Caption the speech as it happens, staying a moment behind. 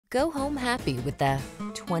Go home happy with the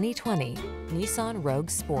 2020 Nissan Rogue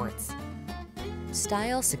Sports.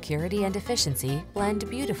 Style, security, and efficiency blend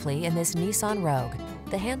beautifully in this Nissan Rogue,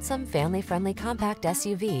 the handsome, family-friendly compact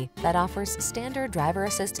SUV that offers standard driver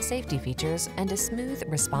assist safety features and a smooth,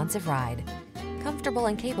 responsive ride. Comfortable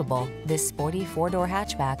and capable, this sporty four-door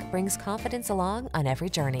hatchback brings confidence along on every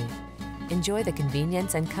journey. Enjoy the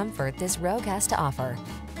convenience and comfort this Rogue has to offer.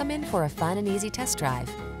 Come in for a fun and easy test drive.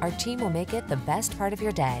 Our team will make it the best part of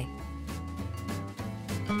your day.